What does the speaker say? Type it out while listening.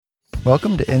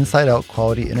Welcome to Inside Out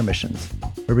Quality Intermissions,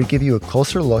 where we give you a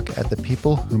closer look at the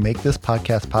people who make this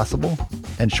podcast possible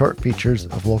and short features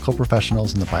of local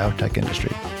professionals in the biotech industry.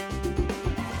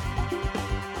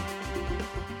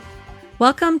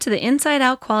 Welcome to the Inside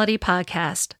Out Quality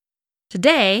Podcast.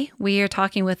 Today, we are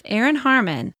talking with Aaron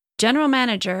Harmon, General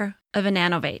Manager of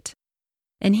Inanovate.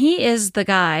 And he is the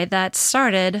guy that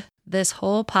started this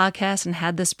whole podcast and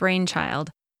had this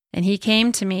brainchild. And he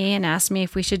came to me and asked me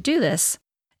if we should do this.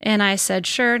 And I said,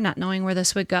 sure, not knowing where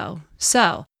this would go.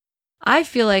 So I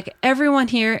feel like everyone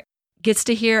here gets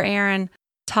to hear Aaron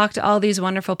talk to all these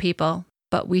wonderful people,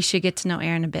 but we should get to know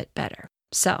Aaron a bit better.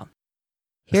 So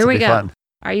here we go. Fun.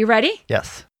 Are you ready?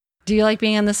 Yes. Do you like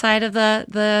being on the side of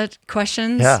the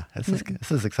questions? Yeah, this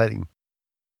is exciting.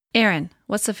 Aaron,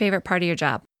 what's the favorite part of your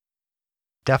job?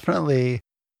 Definitely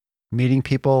meeting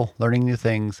people, learning new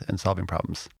things, and solving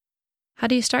problems. How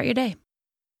do you start your day?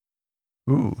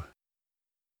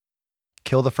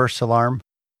 Kill the first alarm,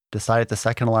 decide at the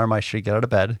second alarm I should get out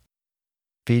of bed,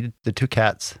 feed the 2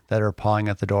 cats that are pawing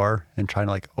at the door and trying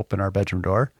to open our bedroom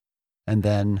door, and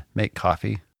then make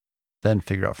coffee, then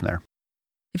figure out from there.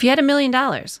 If you had $1 million,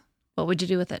 what would you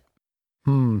do with it?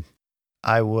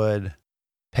 I would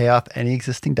pay off any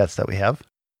existing debts that we have,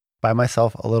 buy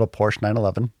myself a little Porsche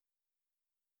 911,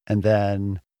 and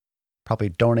then probably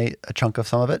donate a chunk of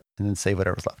some of it and then save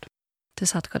whatever's left. To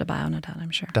South Dakota Bio, no doubt, I'm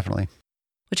sure. Definitely.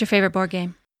 What's your favorite board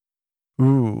game?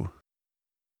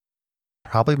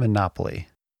 Probably Monopoly,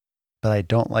 but I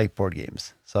don't like board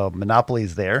games. So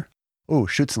Monopoly's there.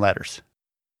 Chutes and Ladders.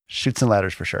 Chutes and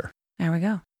Ladders for sure. There we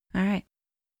go. All right.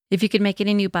 If you could make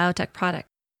any new biotech product,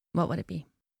 what would it be?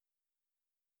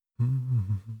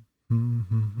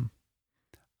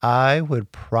 I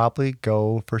would probably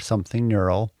go for something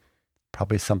neural,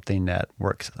 probably something that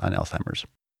works on Alzheimer's.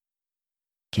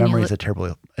 Memory is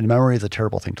a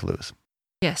terrible thing to lose.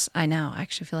 Yes, I know. I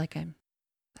actually feel like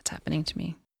that's happening to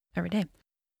me every day.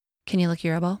 Can you lick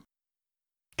your elbow?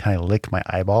 Can I lick my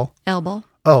eyeball? Elbow?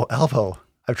 Oh, elbow.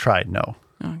 I've tried. No.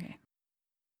 Okay.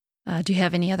 Do you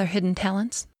have any other hidden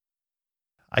talents?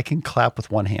 I can clap with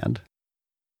one hand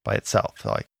by itself.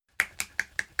 So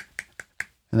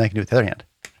and then I can do it with the other hand.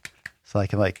 So I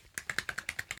can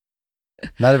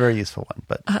not a very useful one,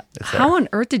 but how on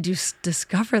earth did you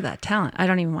discover that talent? I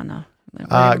don't even want to know.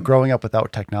 Growing up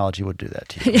without technology would do that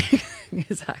to you.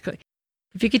 Exactly.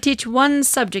 If you could teach one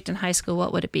subject in high school,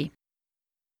 what would it be?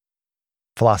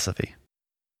 Philosophy.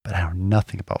 But I know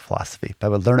nothing about philosophy. But I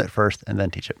would learn it first and then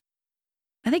teach it.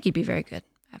 I think you'd be very good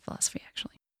at philosophy,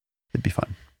 actually. It'd be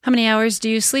fun. How many hours do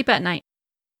you sleep at night?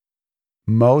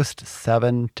 Most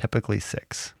 7, typically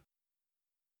 6.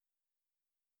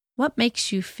 What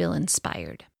makes you feel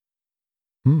inspired?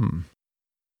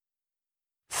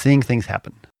 Seeing things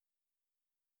happen.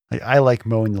 I like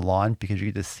mowing the lawn because you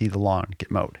get to see the lawn get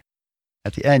mowed.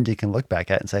 At the end, you can look back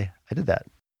at it and say, I did that.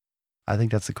 I think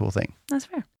that's a cool thing. That's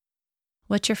fair.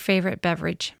 What's your favorite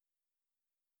beverage?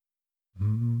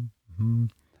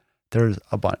 There's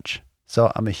a bunch. So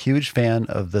I'm a huge fan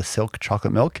of the Silk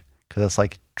chocolate milk because it's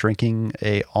like drinking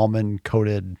a almond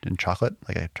coated in chocolate,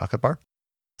 like a chocolate bar.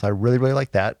 So I really, really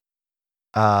like that.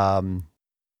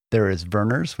 There is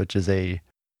Verner's, which is a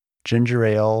ginger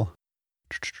ale,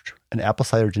 an apple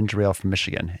cider ginger ale from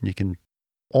Michigan. And you can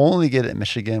only get it in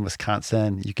Michigan,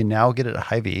 Wisconsin. You can now get it at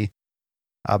Hy-Vee,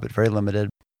 but very limited.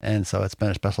 And so it's been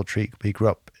a special treat. We grew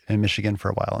up in Michigan for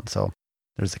a while, and so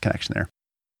there's a connection there.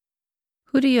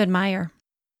 Who do you admire?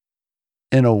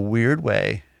 In a weird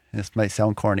way, this might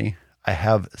sound corny, I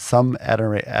have some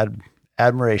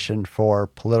admiration for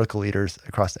political leaders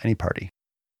across any party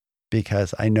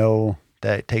because I know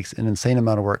that it takes an insane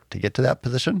amount of work to get to that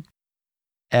position,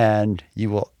 and you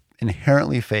will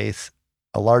inherently face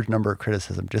a large number of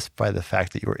criticism just by the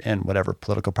fact that you were in whatever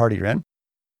political party you're in.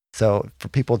 So for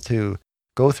people to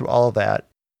go through all of that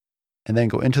and then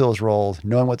go into those roles,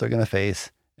 knowing what they're going to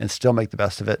face and still make the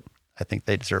best of it, I think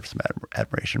they deserve some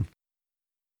admiration.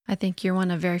 I think you're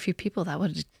one of very few people that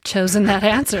would have chosen that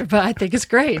answer, but I think it's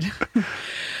great.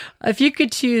 If you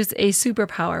could choose a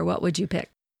superpower, what would you pick?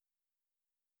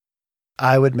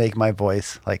 I would make my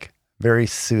voice very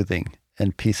soothing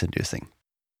and peace-inducing.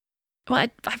 Well,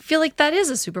 I feel like that is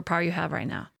a superpower you have right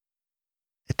now.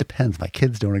 It depends. My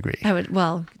kids don't agree.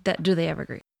 Do they ever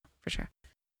agree? For sure.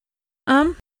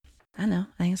 I know.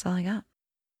 I think that's all I got.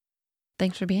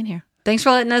 Thanks for being here. Thanks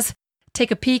for letting us take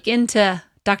a peek into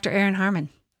Dr. Aaron Harmon.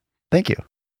 Thank you.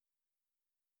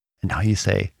 And now you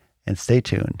say, and stay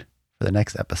tuned for the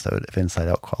next episode of Inside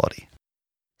Out Quality.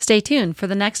 Stay tuned for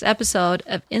the next episode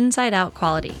of Inside Out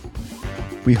Quality.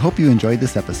 We hope you enjoyed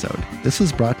this episode. This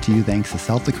was brought to you thanks to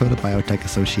South Dakota Biotech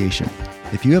Association.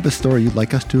 If you have a story you'd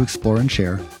like us to explore and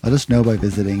share, let us know by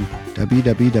visiting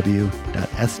www.sdbio.org.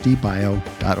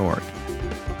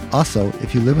 Also,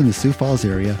 if you live in the Sioux Falls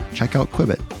area, check out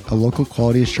Quibbit, a local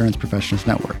quality assurance professionals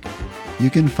network. You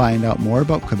can find out more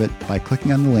about Quibbit by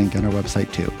clicking on the link on our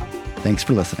website too. Thanks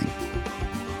for listening.